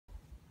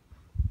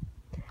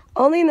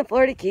Only in the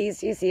Florida Keys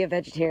do you see a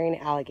vegetarian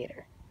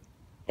alligator.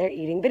 They're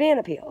eating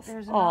banana peels.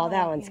 Oh,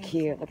 that one's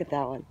cute. Look at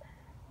that one.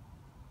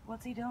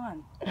 What's he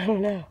doing? I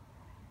don't know.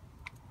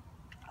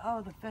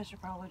 Oh, the fish are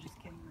probably just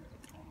getting rid of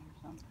it or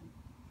something.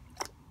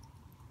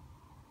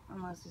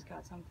 Unless he's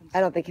got something. I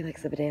don't think he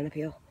likes the banana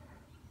peel.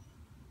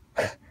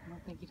 I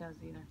don't think he does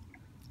either.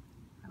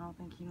 I don't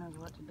think he knows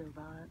what to do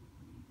about it.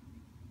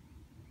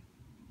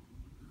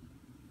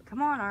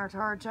 Come on,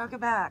 Artar, choke it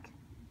back.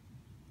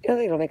 You don't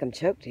think it'll make him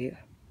choke, do you?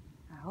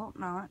 I hope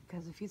not,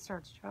 because if he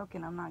starts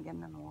choking, I'm not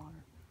getting in the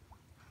water.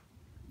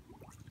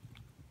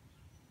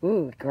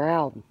 Ooh, it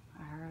growled.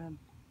 I heard him.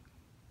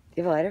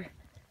 Do you have a lighter?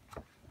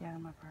 Yeah,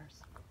 in my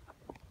purse.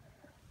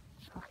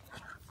 Oh,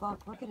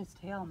 fuck, look at his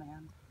tail,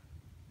 man.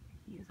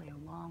 He's like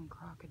a long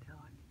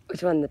crocodile.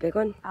 Which one, the big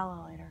one?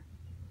 Alligator.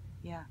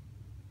 Yeah.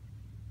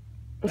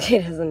 He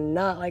does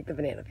not like the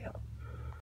banana peel.